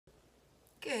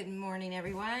Good morning,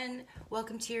 everyone.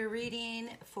 Welcome to your reading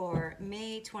for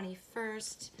May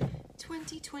 21st,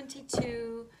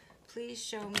 2022. Please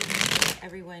show me what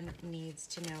everyone needs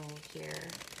to know here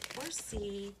or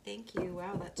see. Thank you.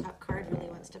 Wow, that top card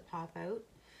really wants to pop out.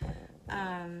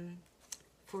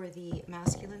 For the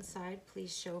masculine side,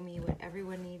 please show me what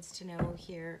everyone needs to know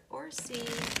here or see.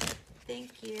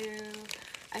 Thank you.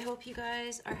 I hope you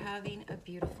guys are having a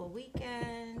beautiful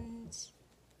weekend.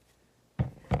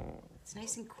 It's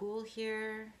nice and cool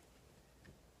here.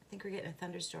 I think we're getting a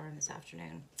thunderstorm this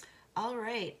afternoon. All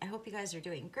right, I hope you guys are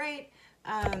doing great.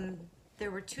 There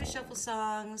were two shuffle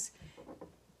songs.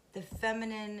 The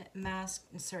feminine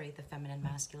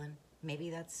masculine. Maybe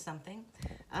that's something.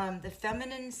 The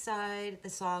feminine side, the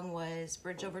song was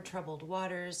Bridge Over Troubled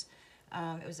Waters.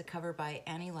 It was a cover by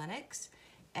Annie Lennox.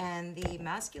 And the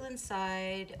masculine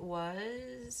side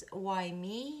was Why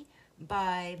Me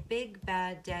by Big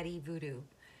Bad Daddy Voodoo.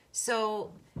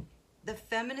 So the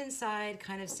feminine side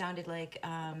kind of sounded like,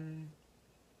 I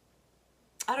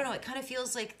don't know, it kind of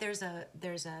feels like there's a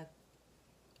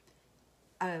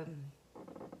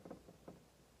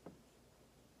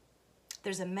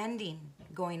mending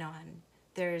going on.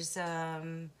 There's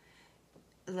the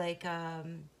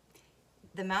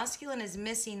masculine is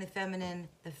missing the feminine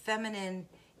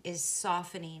is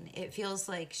softening. It feels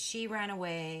like she ran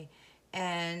away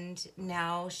and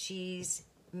now she's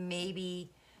maybe,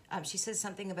 she says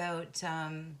something about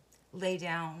lay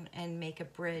down and make a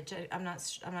bridge. I'm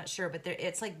not sure, but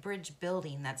it's like bridge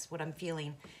building. That's what I'm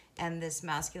feeling. And this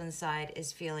masculine side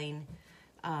is feeling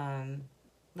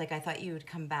like I thought you would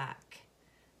come back.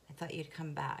 I thought you'd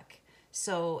come back.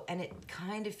 So, and it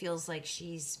kind of feels like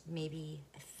she's maybe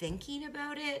thinking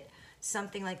about it,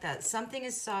 something like that. Something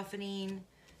is softening.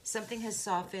 Something has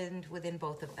softened within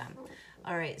both of them.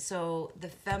 All right, so the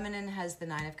feminine has the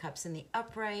Nine of Cups in the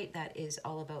upright. That is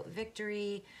all about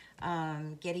victory,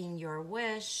 getting your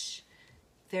wish.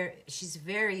 She's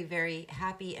very, very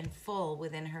happy and full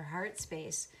within her heart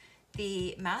space.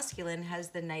 The masculine has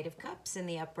the Knight of Cups in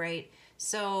the upright.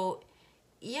 So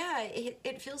yeah,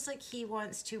 it feels like he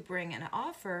wants to bring an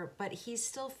offer, but he's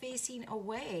still facing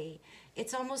away.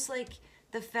 It's almost like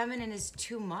the feminine is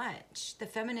too much. The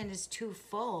feminine is too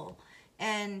full.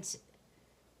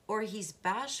 Or he's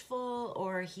bashful,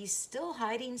 or he's still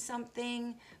hiding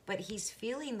something, but he's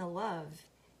feeling the love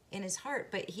in his heart,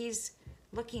 but he's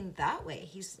looking that way.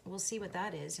 We'll see what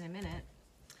that is in a minute.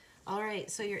 All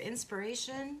right, so your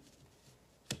inspiration,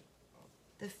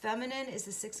 the feminine is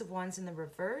the Six of Wands in the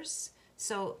reverse.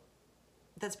 So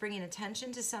that's bringing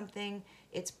attention to something.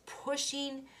 It's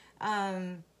pushing.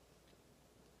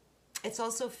 It's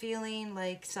also feeling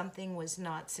like something was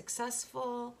not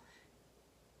successful.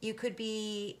 You could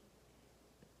be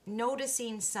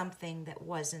noticing something that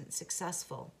wasn't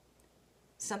successful.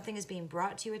 Something is being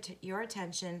brought to your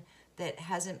attention that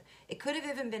hasn't, it could have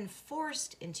even been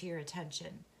forced into your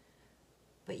attention.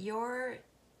 But your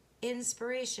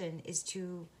inspiration is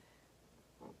to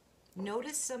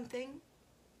notice something.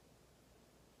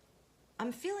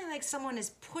 I'm feeling like someone is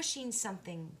pushing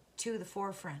something to the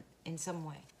forefront in some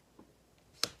way.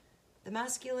 The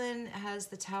masculine has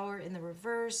the Tower in the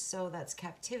reverse, so that's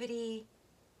captivity.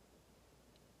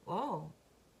 Whoa.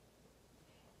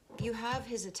 You have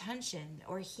his attention,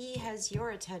 or he has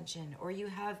your attention, or you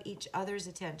have each other's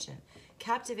attention.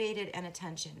 Captivated and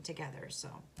attention together,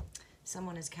 so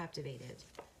someone is captivated.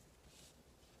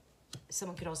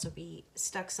 Someone could also be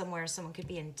stuck somewhere. Someone could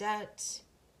be in debt.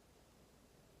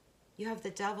 You have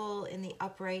the Devil in the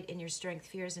upright in your strength,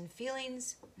 fears, and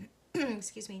feelings.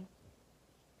 Excuse me.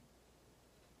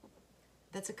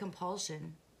 That's a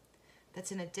compulsion.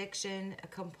 That's an addiction, a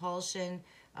compulsion.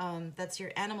 That's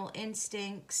your animal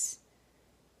instincts.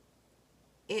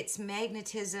 It's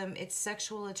magnetism. It's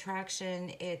sexual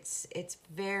attraction. It's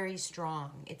very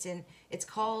strong. It's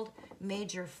called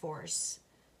major force.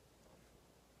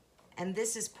 And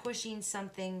this is pushing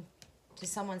something to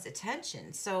someone's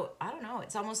attention. So I don't know.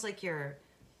 It's almost like your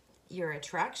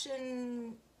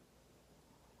attraction.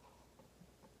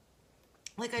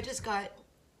 Like I just got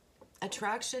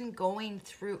attraction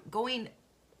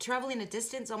traveling a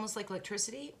distance, almost like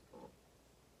electricity.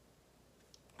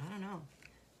 I don't know.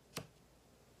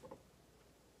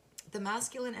 The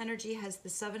masculine energy has the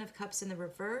Seven of Cups in the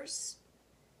reverse.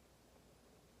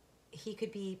 He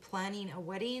could be planning a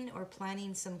wedding or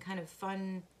planning some kind of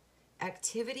fun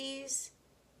activities.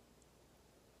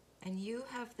 And you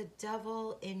have the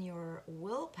Devil in your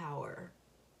willpower.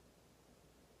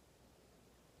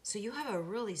 So you have a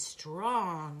really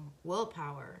strong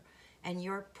willpower and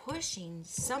you're pushing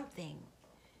something,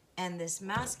 and this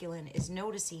masculine is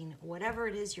noticing whatever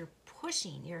it is you're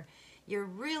pushing. You're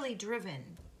really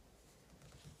driven.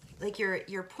 Like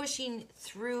you're pushing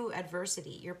through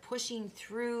adversity. You're pushing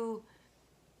through.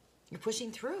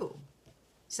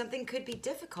 Something could be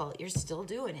difficult. You're still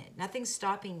doing it. Nothing's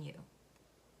stopping you.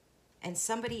 And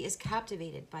somebody is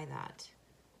captivated by that.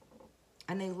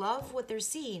 And they love what they're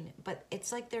seeing, but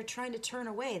it's like they're trying to turn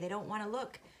away. They don't want to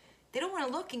look. They don't want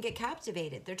to look and get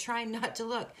captivated. They're trying not to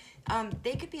look.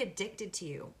 They could be addicted to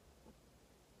you.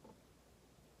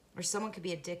 Or someone could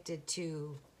be addicted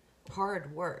to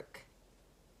hard work.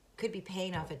 Could be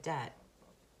paying off a debt.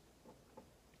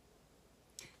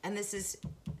 And this is,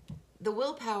 the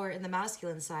willpower in the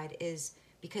masculine side is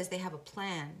because they have a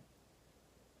plan.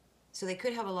 So they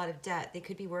could have a lot of debt. They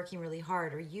could be working really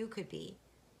hard, or you could be.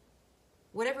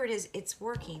 Whatever it is, it's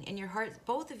working. In your heart,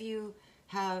 both of you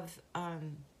have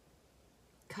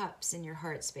cups in your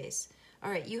heart space.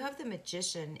 All right, you have the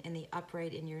Magician in the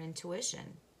upright in your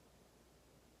intuition.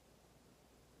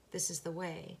 This is the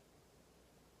way.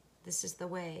 This is the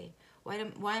way.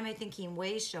 Why am I thinking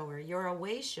way shower? You're a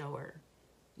way shower.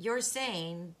 You're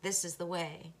saying this is the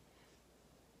way.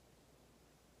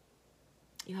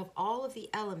 You have all of the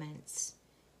elements.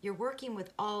 You're working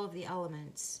with all of the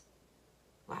elements.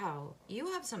 Wow, you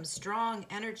have some strong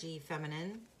energy,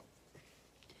 feminine.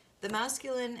 The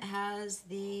masculine has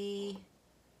the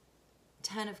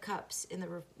 10 of cups in the,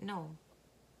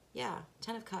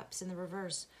 Ten of cups in the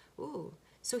reverse. Ooh,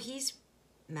 so he's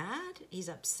mad, he's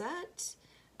upset.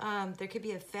 There could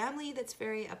be a family that's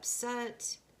very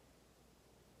upset.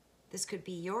 This could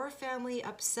be your family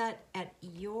upset at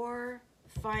your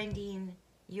finding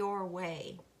your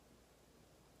way.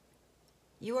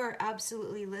 You are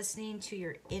absolutely listening to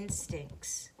your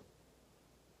instincts.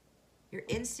 Your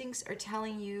instincts are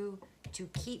telling you to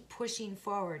keep pushing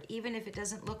forward. Even if it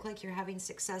doesn't look like you're having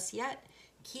success yet,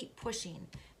 keep pushing.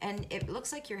 And it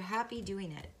looks like you're happy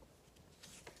doing it.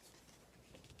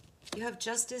 You have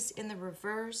Justice in the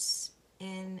reverse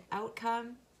in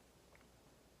outcome.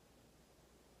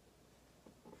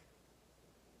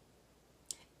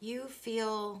 You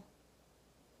feel,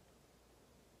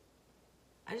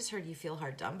 I just heard you feel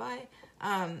hard done by.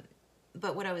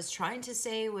 But what I was trying to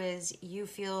say was you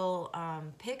feel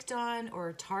picked on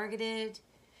or targeted.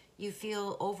 You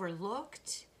feel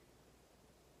overlooked.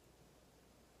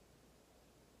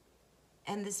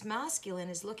 And this masculine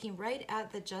is looking right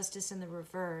at the Justice in the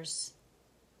reverse.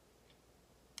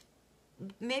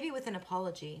 Maybe with an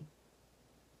apology.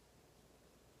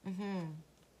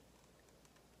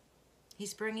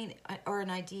 He's bringing, or an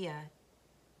idea.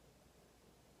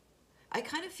 I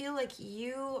kind of feel like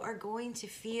you are going to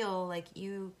feel like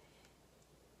you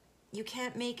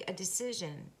can't make a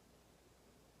decision.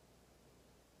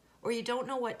 Or you don't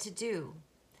know what to do.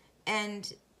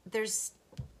 And this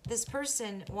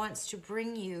person wants to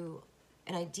bring you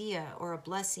an idea or a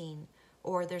blessing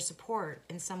or their support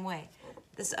in some way.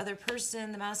 This other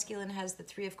person, the masculine, has the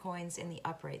 3 of coins in the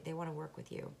upright. They want to work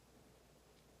with you.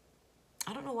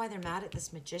 I don't know why they're mad at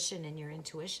this Magician in your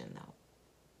intuition, though.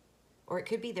 Or it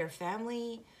could be their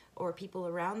family or people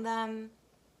around them.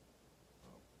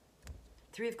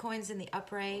 3 of coins in the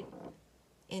upright,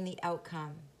 in the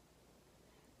outcome.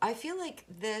 I feel like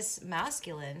this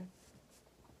masculine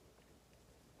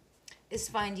is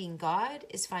finding God,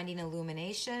 is finding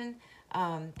illumination.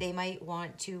 They might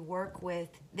want to work with,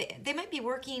 they might be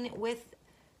working with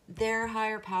their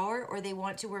higher power, or they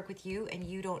want to work with you and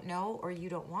you don't know, or you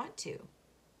don't want to.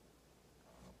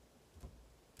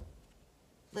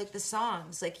 Like the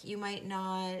songs, like you might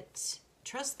not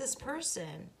trust this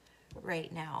person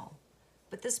right now.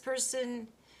 But this person,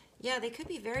 yeah, they could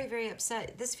be very, very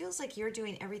upset. This feels like you're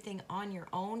doing everything on your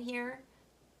own here.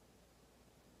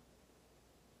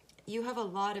 You have a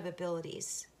lot of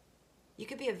abilities. You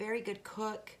could be a very good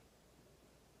cook.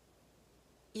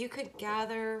 You could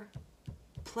gather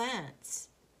plants.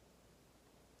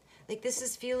 Like this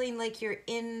is feeling like you're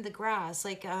in the grass.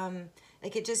 Like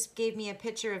it just gave me a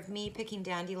picture of me picking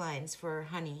dandelions for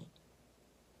honey.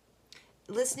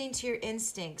 Listening to your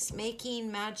instincts,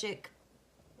 making magic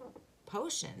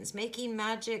potions, making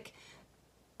magic.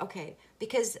 Okay,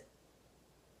 because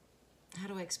how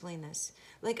do I explain this?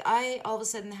 Like I all of a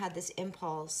sudden had this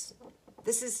impulse.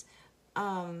 This is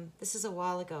a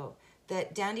while ago,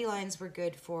 that dandelions were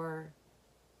good for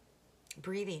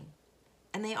breathing.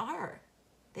 And they are.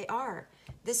 They are.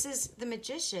 This is the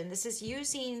Magician. This is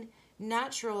using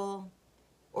natural,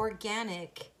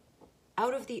 organic,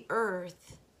 out of the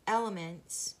earth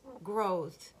elements,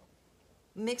 growth,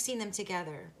 mixing them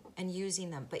together and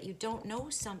using them. But you don't know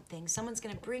something. Someone's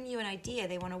going to bring you an idea.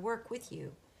 They want to work with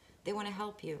you. They want to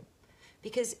help you.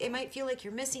 Because it might feel like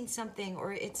you're missing something,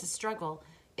 or it's a struggle.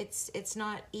 it's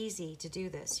not easy to do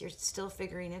this. You're still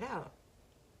figuring it out.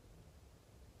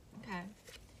 Okay.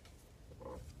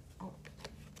 Oh,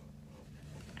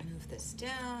 I move this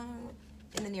down.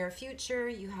 In the near future,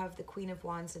 you have the Queen of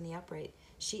Wands in the upright.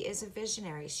 She is a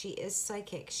visionary. She is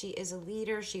psychic. She is a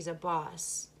leader. She's a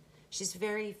boss. She's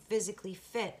very physically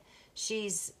fit.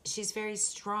 She's very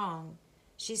strong.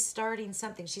 She's starting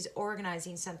something. She's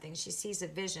organizing something. She sees a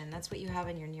vision. That's what you have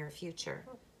in your near future.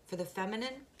 For the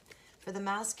feminine, for the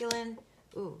masculine,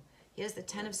 ooh, he has the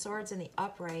Ten of Swords in the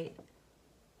upright.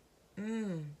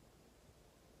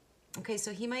 Okay,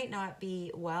 so he might not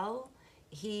be well.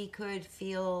 He could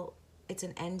feel it's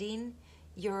an ending.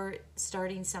 You're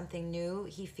starting something new.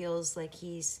 He feels like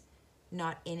he's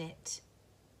not in it.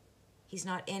 He's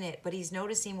not in it, but he's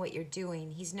noticing what you're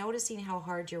doing. He's noticing how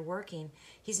hard you're working.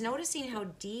 He's noticing how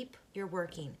deep you're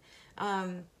working.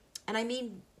 And I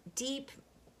mean deep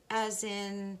as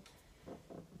in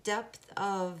depth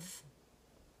of,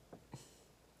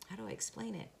 how do I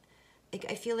explain it? Like,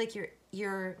 I feel like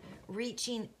you're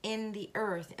reaching in the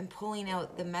earth and pulling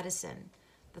out the medicine.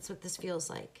 That's what this feels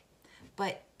like.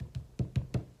 But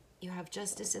you have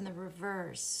Justice in the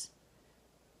reverse.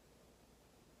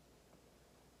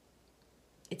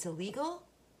 It's illegal?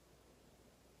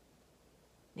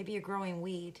 Maybe you're growing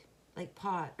weed, like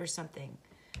pot or something,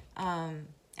 and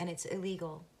it's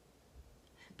illegal.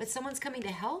 But someone's coming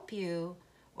to help you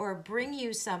or bring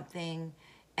you something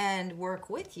and work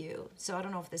with you. So I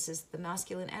don't know if this is the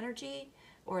masculine energy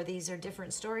or these are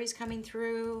different stories coming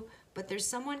through, but there's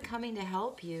someone coming to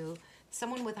help you,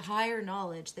 someone with higher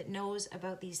knowledge that knows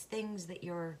about these things that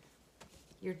you're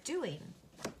doing.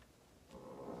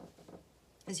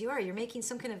 As you're making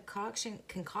some kind of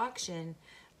concoction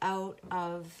out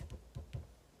of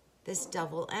this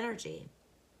devil energy.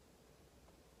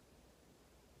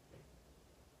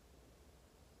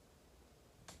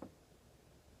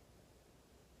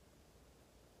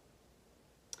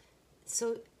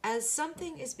 So as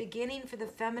something is beginning for the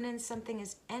feminine, something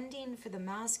is ending for the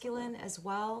masculine as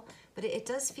well. But it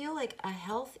does feel like a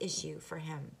health issue for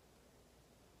him.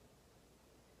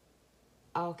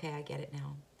 Okay, I get it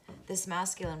now. This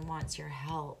masculine wants your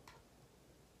help.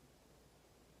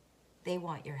 They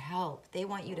want your help. They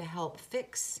want you to help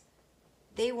fix.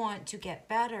 They want to get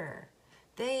better.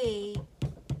 They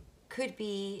could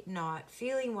be not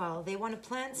feeling well. They want to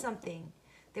plan something.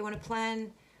 They want to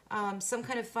plan some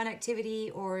kind of fun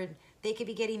activity, or they could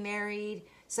be getting married,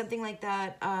 something like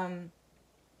that.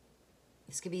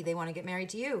 This could be they want to get married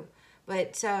to you.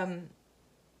 But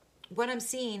what I'm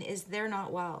seeing is they're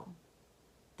not well.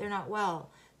 They're not well.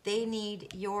 They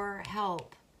need your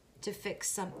help to fix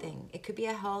something. It could be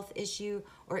a health issue,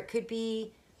 or it could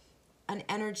be an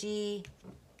energy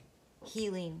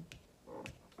healing.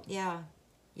 Yeah.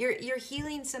 You're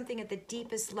healing something at the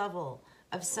deepest level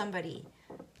of somebody.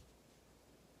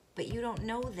 But you don't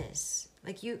know this.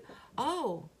 Like you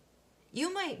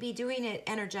might be doing it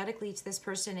energetically to this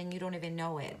person and you don't even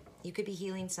know it. You could be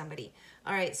healing somebody.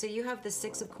 All right, so you have the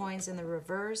Six of Coins in the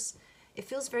reverse. It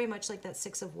feels very much like that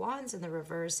Six of Wands in the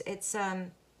reverse. It's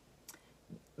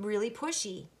really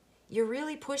pushy. You're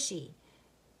really pushy.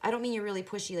 I don't mean you're really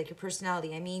pushy like your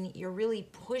personality. I mean you're really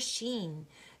pushing.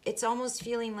 It's almost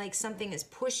feeling like something is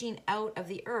pushing out of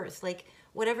the earth. Like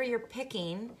whatever you're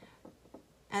picking,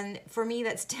 and for me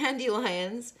that's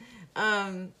dandelions.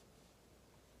 For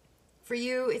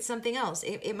you, it's something else.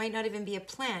 It might not even be a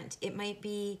plant. It might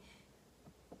be,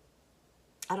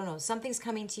 I don't know, something's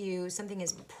coming to you. Something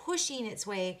is pushing its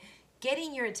way,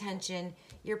 getting your attention.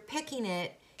 You're picking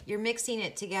it. You're mixing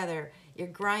it together. You're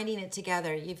grinding it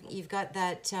together. You've got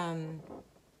that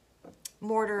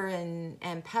mortar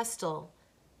and pestle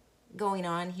going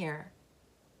on here.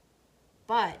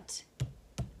 But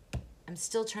I'm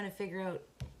still trying to figure out,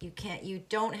 you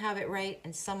don't have it right,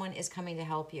 and someone is coming to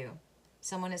help you.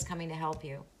 Someone is coming to help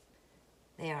you.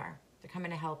 They are. They're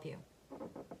coming to help you.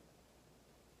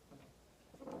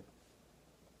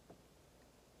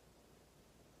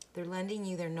 They're lending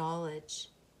you their knowledge.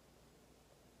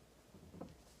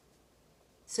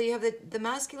 So you have the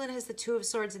masculine has the Two of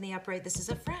Swords in the upright. This is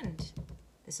a friend.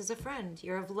 This is a friend.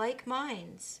 You're of like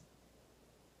minds.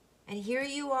 And here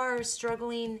you are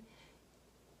struggling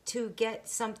to get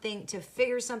something, to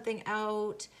figure something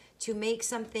out, to make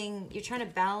something, you're trying to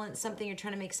balance something, you're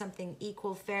trying to make something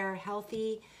equal, fair,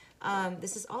 healthy.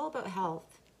 This is all about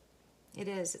health. It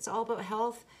is. It's all about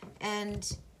health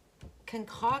and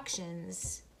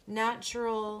concoctions,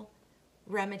 natural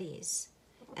remedies.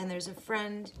 And there's a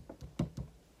friend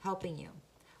helping you,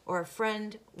 or a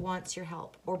friend wants your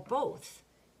help, or both.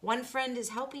 One friend is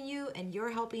helping you and you're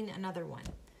helping another one.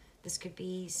 This could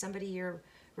be somebody you're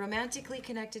romantically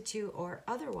connected to or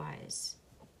otherwise.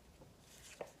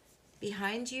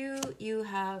 Behind you, you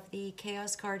have the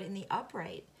Chaos card in the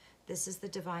upright. This is the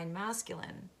Divine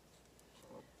Masculine.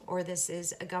 Or this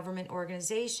is a government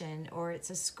organization, or it's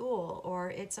a school, or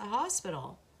it's a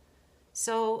hospital.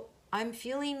 So I'm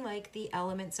feeling like the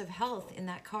elements of health in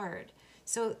that card.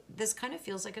 So this kind of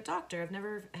feels like a doctor. I've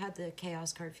never had the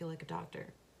Chaos card feel like a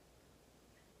doctor.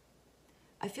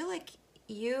 I feel like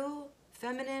you,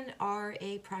 feminine, are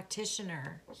a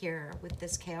practitioner here with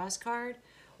this Chaos card,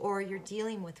 or you're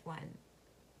dealing with one.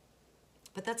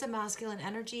 But that's a masculine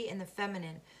energy in the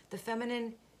feminine. The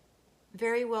feminine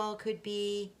very well could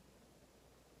be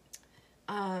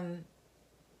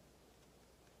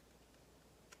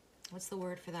what's the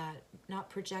word for that? Not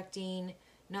projecting,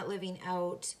 not living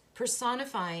out,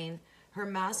 personifying her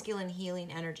masculine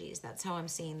healing energies. That's how I'm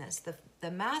seeing this.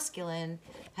 The masculine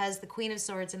has the Queen of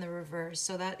Swords in the reverse.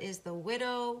 So that is the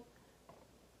widow.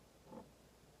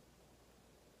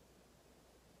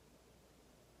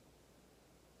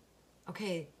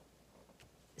 Okay,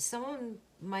 someone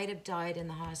might have died in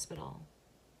the hospital.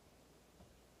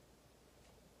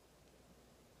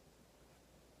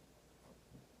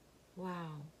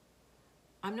 Wow.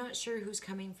 I'm not sure who's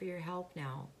coming for your help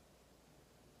now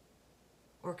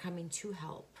or coming to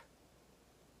help.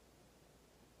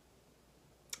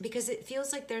 Because it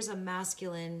feels like there's a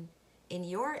masculine in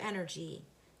your energy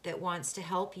that wants to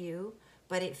help you,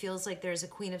 but it feels like there's a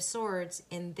Queen of Swords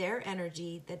in their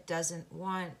energy that doesn't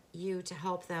want you to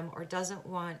help them or doesn't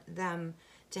want them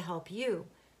to help you.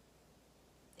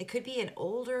 It could be an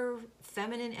older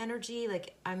feminine energy,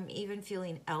 like I'm even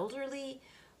feeling elderly,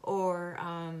 or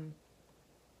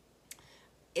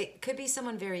it could be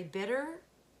someone very bitter,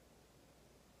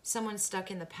 someone stuck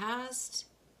in the past.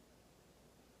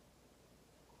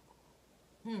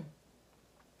 Let's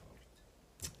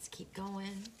keep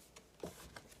going.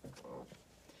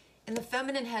 In the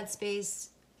feminine headspace,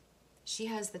 she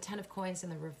has the Ten of Coins in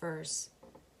the reverse.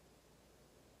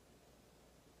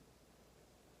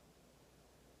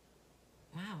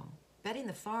 Wow. Betting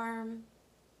the farm,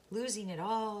 losing it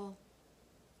all,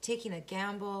 taking a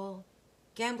gamble,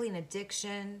 gambling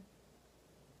addiction.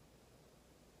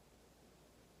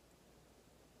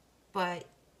 But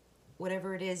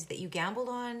whatever it is that you gambled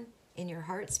on in your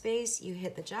heart space, you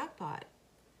hit the jackpot.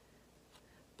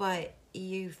 But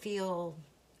you feel,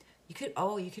 you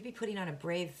could be putting on a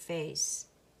brave face.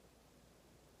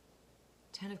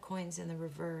 Ten of Coins in the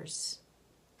reverse.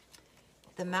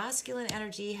 The masculine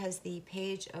energy has the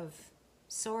Page of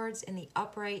Swords in the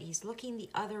upright. He's looking the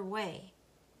other way.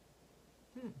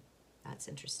 That's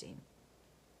interesting.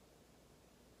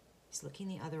 He's looking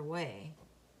the other way.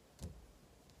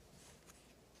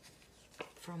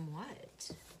 From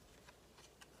what?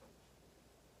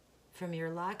 From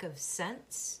your lack of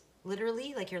sense?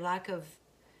 Literally, like your lack of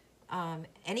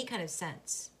any kind of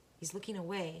sense. He's looking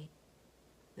away.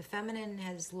 The feminine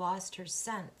has lost her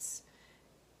sense.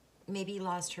 Maybe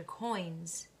lost her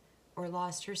coins or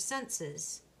lost her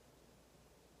senses.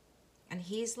 And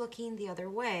he's looking the other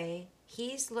way.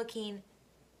 He's looking...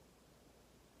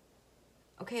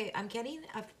 Okay, I'm getting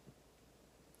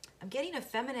a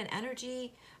feminine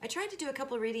energy. I tried to do a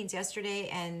couple of readings yesterday,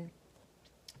 and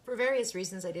for various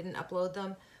reasons I didn't upload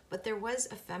them, but there was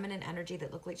a feminine energy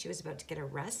that looked like she was about to get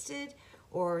arrested,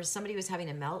 or somebody was having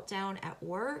a meltdown at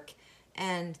work,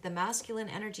 and the masculine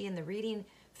energy in the reading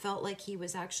felt like he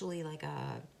was actually like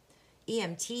a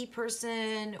EMT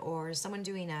person or someone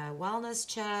doing a wellness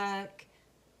check.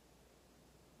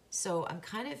 So I'm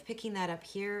kind of picking that up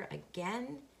here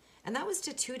again. And that was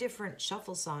to two different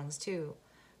shuffle songs too.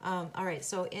 All right,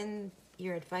 so in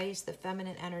your advice, the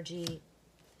feminine energy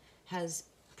has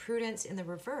Prudence in the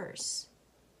reverse.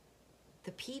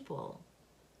 The people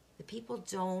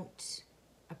don't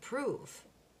approve.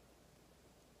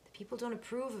 The people don't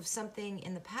approve of something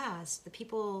in the past. The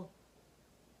people...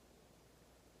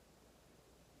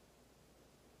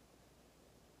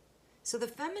 So the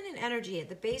feminine energy at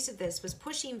the base of this was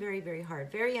pushing very, very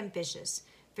hard, very ambitious,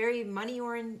 very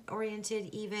money-oriented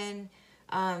even.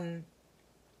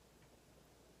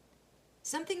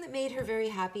 Something that made her very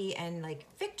happy and like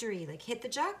victory, like hit the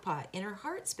jackpot in her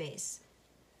heart space.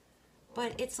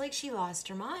 But it's like she lost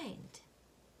her mind.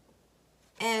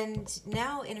 And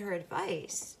now in her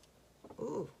advice,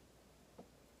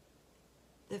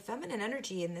 the feminine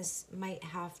energy in this might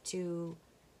have to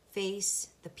face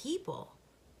the people.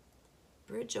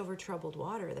 Bridge over troubled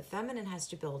water. The feminine has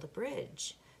to build a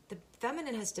bridge. The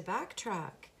feminine has to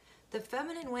backtrack. The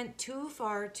feminine went too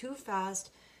far, too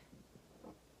fast,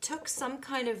 took some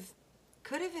kind of,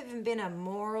 could have even been a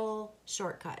moral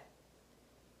shortcut.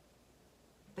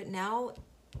 But now,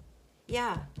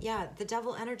 Yeah. The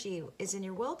devil energy is in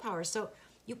your willpower. So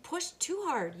you pushed too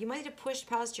hard. You might have pushed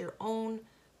past your own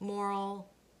moral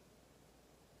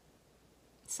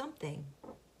something,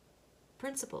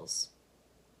 principles,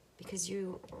 because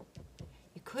you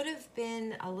could have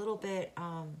been a little bit,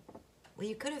 well,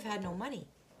 you could have had no money.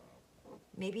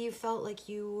 Maybe you felt like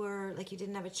you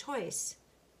didn't have a choice,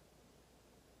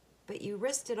 but you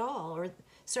risked it all. Or,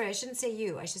 sorry, I shouldn't say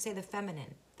you. I should say the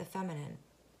feminine. The feminine.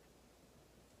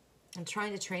 I'm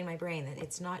trying to train my brain that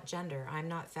it's not gender. I'm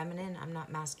not feminine. I'm not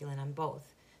masculine. I'm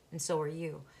both, and so are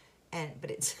you.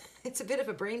 But it's a bit of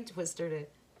a brain twister to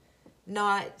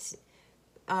not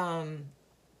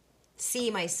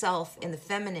see myself in the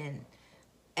feminine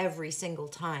every single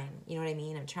time. You know what I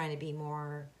mean? I'm trying to be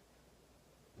more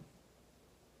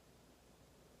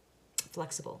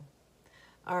flexible.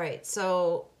 All right,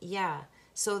 so yeah.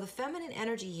 So the feminine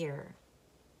energy here,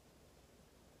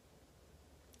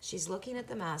 she's looking at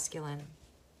the masculine.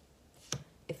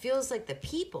 It feels like the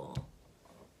people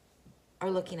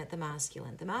are looking at the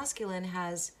masculine. The masculine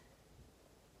has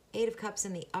 8 of Cups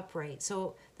in the upright.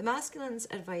 So the masculine's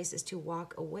advice is to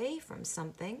walk away from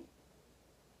something.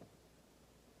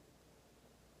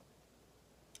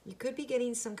 You could be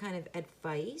getting some kind of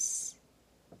advice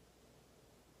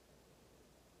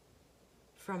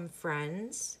from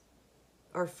friends,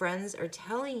 or friends are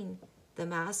telling the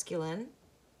masculine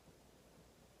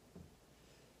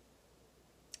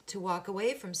to walk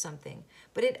away from something.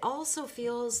 But it also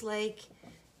feels like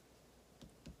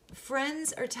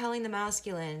friends are telling the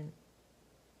masculine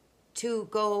to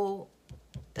go,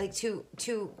 like to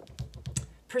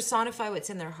personify what's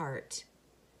in their heart.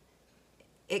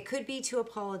 It could be to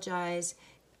apologize,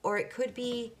 or it could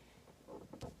be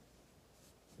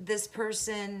this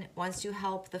person wants to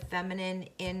help the feminine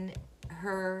in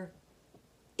her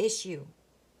issue.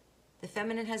 The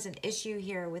feminine has an issue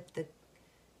here with the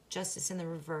Justice in the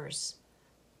reverse.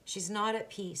 She's not at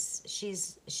peace.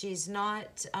 She's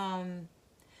not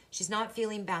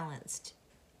feeling balanced.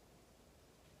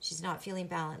 She's not feeling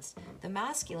balanced. The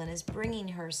masculine is bringing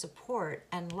her support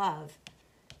and love,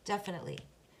 definitely.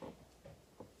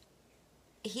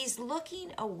 He's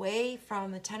looking away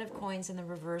from the 10 of Coins in the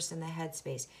reverse in the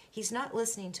headspace. He's not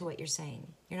listening to what you're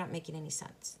saying. You're not making any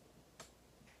sense.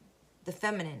 The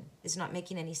feminine is not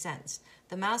making any sense.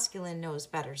 The masculine knows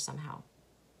better somehow.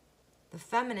 The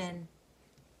feminine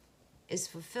is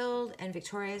fulfilled and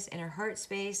victorious in her heart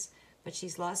space, but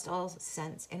she's lost all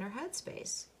sense in her head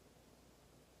space.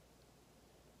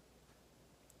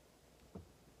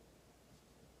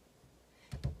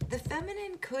 The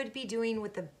feminine could be doing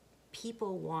what the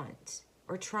people want,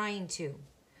 or trying to.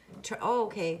 Oh,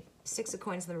 okay. 6 of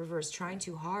Coins in the reverse, trying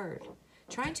too hard.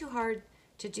 Trying too hard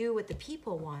to do what the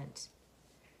people want.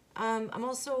 I'm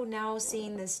also now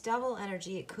seeing this devil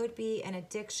energy. It could be an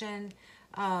addiction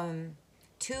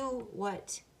to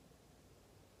what?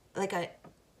 Like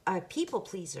a people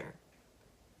pleaser.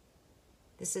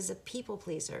 This is a people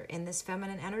pleaser in this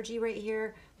feminine energy right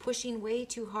here, pushing way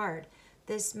too hard.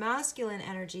 This masculine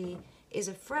energy is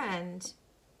a friend.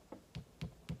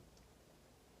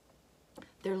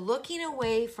 They're looking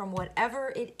away from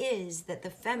whatever it is that the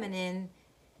feminine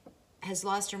has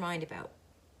lost her mind about.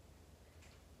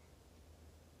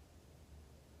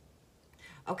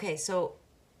 Okay, so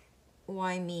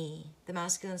why me? The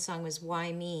masculine song was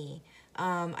why me?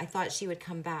 I thought she would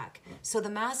come back. So the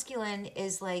masculine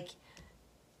is like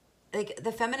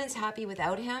the feminine's happy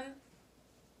without him.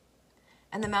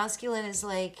 And the masculine is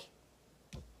like,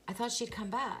 I thought she'd come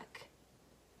back.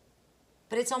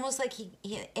 But it's almost like he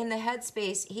in the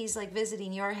headspace, he's like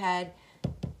visiting your head.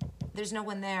 There's no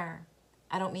one there.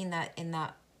 I don't mean that in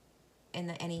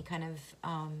any kind of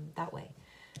that way.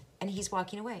 And he's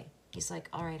walking away. He's like,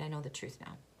 all right, I know the truth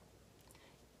now.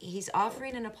 He's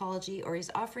offering an apology, or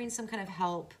he's offering some kind of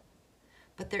help.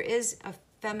 But there is a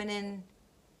feminine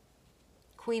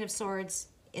Queen of Swords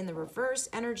in the reverse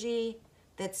energy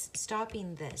that's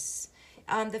stopping this.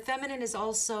 The feminine is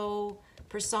also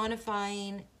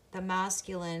personifying the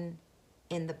masculine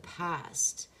in the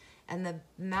past. And the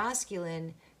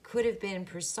masculine could have been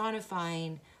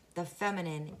personifying the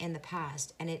feminine in the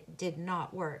past, and it did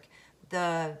not work.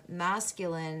 The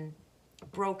masculine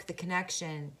broke the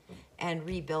connection and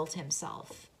rebuilt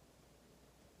himself.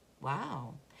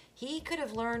 Wow. He could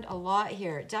have learned a lot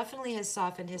here. It definitely has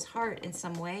softened his heart in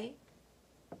some way.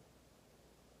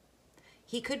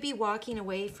 He could be walking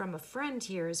away from a friend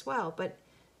here as well, but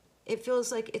it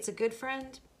feels like it's a good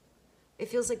friend. It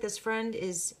feels like this friend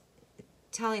is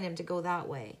telling him to go that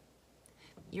way.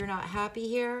 You're not happy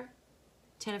here.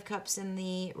 10 of Cups in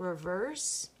the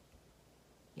reverse.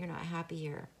 You're not happy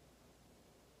here.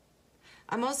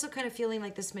 I'm also kind of feeling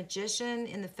like this magician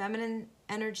in the feminine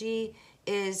energy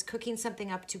is cooking something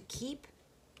up to keep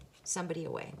somebody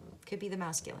away. Could be the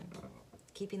masculine.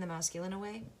 Keeping the masculine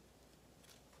away.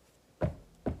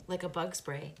 Like a bug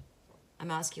spray. A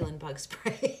masculine bug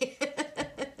spray.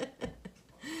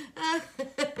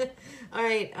 All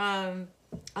right.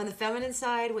 On the feminine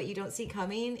side, what you don't see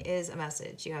coming is a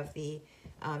message. You have the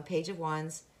Page of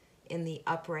Wands in the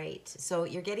upright. So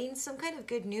you're getting some kind of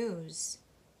good news.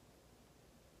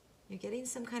 You're getting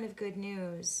some kind of good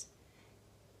news.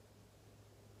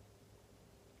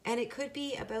 And it could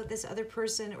be about this other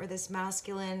person or this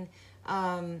masculine,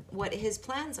 what his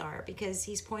plans are, because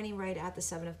he's pointing right at the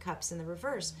Seven of Cups in the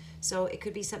reverse. So it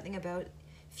could be something about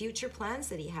future plans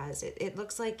that he has. It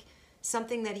looks like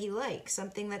something that he likes,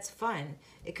 something that's fun.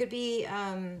 It could be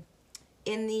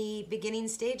in the beginning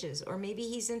stages, or maybe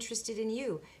he's interested in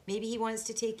you. Maybe he wants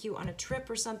to take you on a trip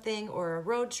or something, or a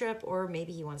road trip, or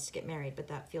maybe he wants to get married, but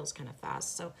that feels kind of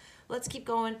fast. So let's keep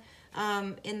going.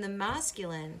 In the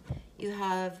masculine, you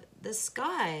have the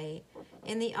Sky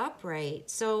in the upright.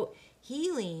 So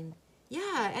healing.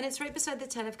 Yeah, and it's right beside the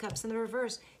Ten of Cups in the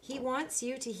reverse. He wants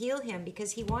you to heal him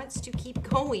because he wants to keep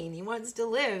going. He wants to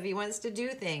live. He wants to do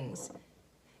things.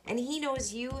 And he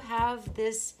knows you have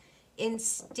this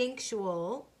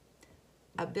instinctual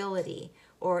ability,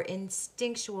 or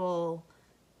instinctual,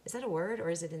 is that a word, or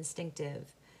is it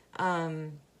instinctive?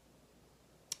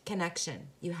 Connection.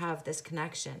 You have this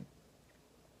connection.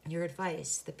 Your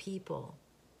advice, the people.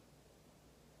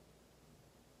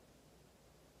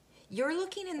 You're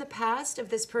looking in the past of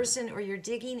this person, or you're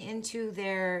digging into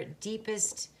their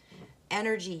deepest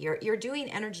energy. You're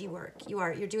doing energy work.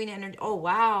 You're doing energy. Oh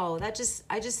wow, I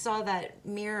just saw that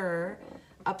mirror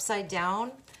upside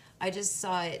down. I just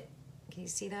saw it. Can you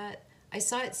see that? I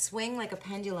saw it swing like a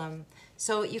pendulum.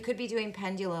 So you could be doing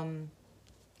pendulum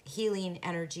healing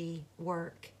energy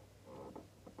work.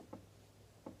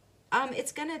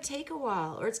 It's gonna take a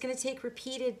while, or it's gonna take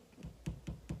repeated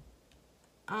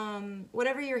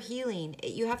whatever you're healing,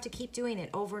 you have to keep doing it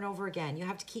over and over again. You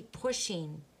have to keep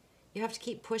pushing. You have to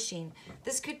keep pushing.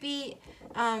 This could be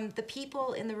the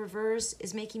people in the reverse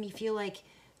is making me feel like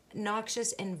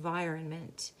noxious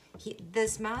environment.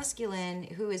 This masculine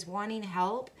who is wanting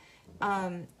help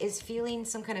is feeling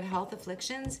some kind of health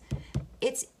afflictions.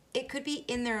 It could be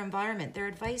in their environment. Their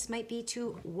advice might be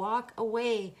to walk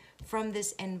away from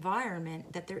this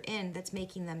environment that they're in that's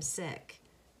making them sick.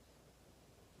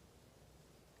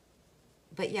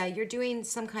 But yeah, you're doing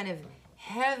some kind of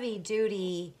heavy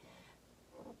duty.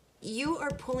 You are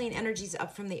pulling energies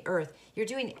up from the earth. You're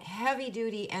doing heavy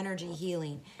duty energy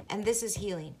healing. And this is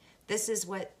healing. This is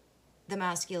what the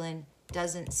masculine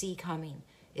doesn't see coming,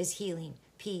 is healing.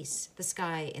 Peace, the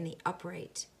Sky in the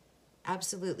upright.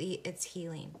 Absolutely, it's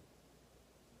healing.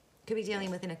 Could be dealing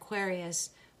with an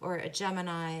Aquarius, or a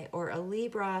Gemini, or a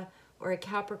Libra, or a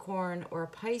Capricorn, or a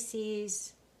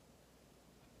Pisces,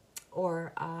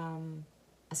 or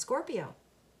a Scorpio.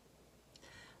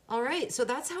 All right, so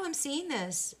that's how I'm seeing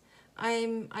this.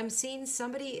 I'm seeing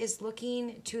somebody is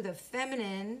looking to the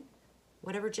feminine,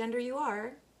 whatever gender you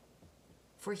are,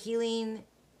 for healing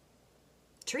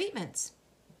treatments.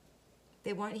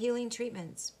 They want healing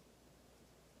treatments.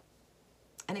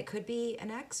 And it could be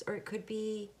an ex, or it could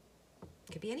be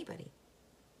anybody.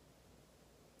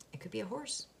 It could be a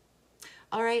horse.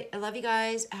 All right, I love you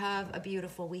guys. Have a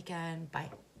beautiful weekend. Bye.